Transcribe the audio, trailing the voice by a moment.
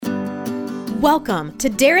Welcome to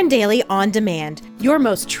Darren Daily On Demand, your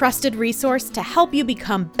most trusted resource to help you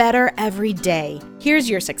become better every day. Here's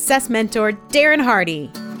your success mentor, Darren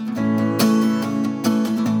Hardy.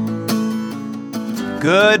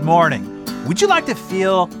 Good morning. Would you like to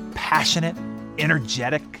feel passionate,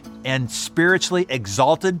 energetic, and spiritually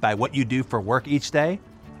exalted by what you do for work each day?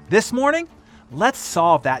 This morning, let's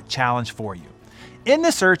solve that challenge for you. In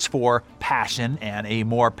the search for passion and a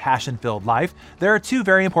more passion-filled life, there are two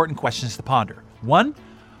very important questions to ponder. One,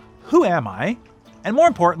 who am I? And more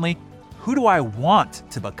importantly, who do I want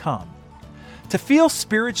to become? To feel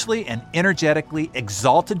spiritually and energetically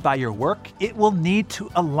exalted by your work, it will need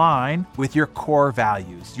to align with your core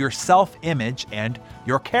values, your self-image, and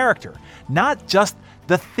your character, not just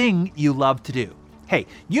the thing you love to do. Hey,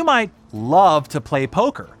 you might love to play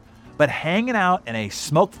poker, but hanging out in a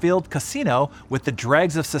smoke-filled casino with the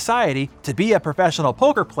dregs of society to be a professional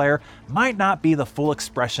poker player might not be the full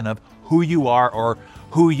expression of who you are or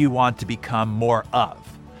who you want to become more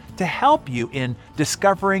of. To help you in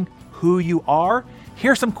discovering who you are,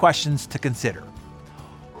 here's some questions to consider.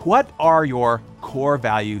 What are your core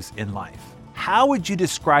values in life? How would you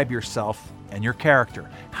describe yourself and your character?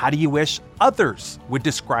 How do you wish others would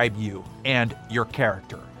describe you and your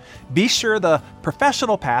character? Be sure the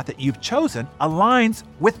professional path that you've chosen aligns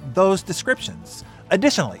with those descriptions.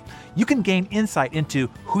 Additionally, you can gain insight into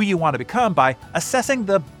who you want to become by assessing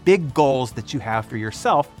the big goals that you have for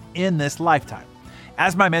yourself in this lifetime.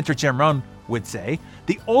 As my mentor Jim Rohn would say,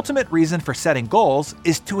 the ultimate reason for setting goals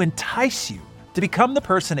is to entice you to become the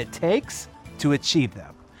person it takes to achieve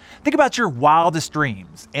them. Think about your wildest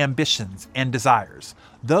dreams, ambitions, and desires.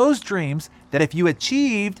 Those dreams that if you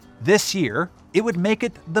achieved this year, it would make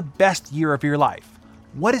it the best year of your life.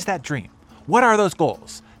 What is that dream? What are those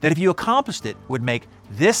goals that if you accomplished it would make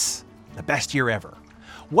this the best year ever?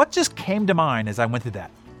 What just came to mind as I went through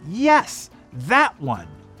that? Yes, that one.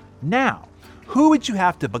 Now, who would you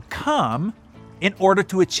have to become in order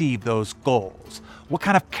to achieve those goals? What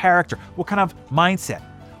kind of character? What kind of mindset?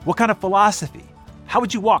 What kind of philosophy? How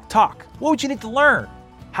would you walk, talk? What would you need to learn?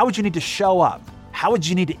 How would you need to show up? How would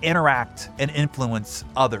you need to interact and influence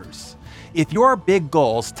others? If your big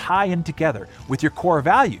goals tie in together with your core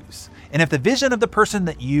values, and if the vision of the person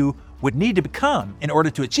that you would need to become in order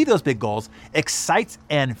to achieve those big goals excites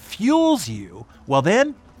and fuels you, well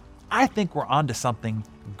then, I think we're onto something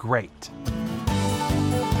great.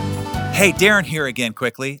 Hey, Darren here again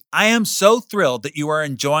quickly. I am so thrilled that you are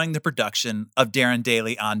enjoying the production of Darren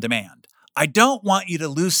Daily On Demand. I don't want you to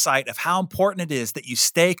lose sight of how important it is that you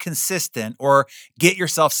stay consistent or get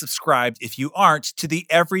yourself subscribed if you aren't to the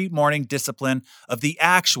every morning discipline of the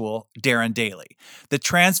actual Darren Daily. The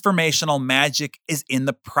transformational magic is in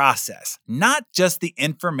the process, not just the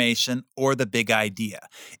information or the big idea.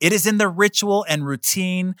 It is in the ritual and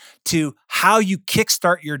routine to how you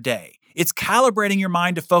kickstart your day. It's calibrating your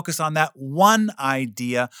mind to focus on that one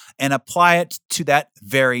idea and apply it to that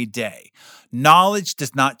very day. Knowledge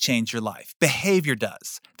does not change your life. Behavior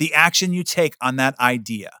does. The action you take on that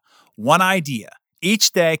idea, one idea,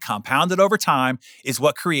 each day compounded over time is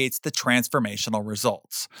what creates the transformational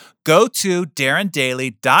results. Go to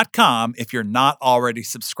darrendaily.com if you're not already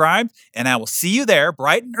subscribed, and I will see you there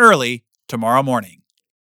bright and early tomorrow morning.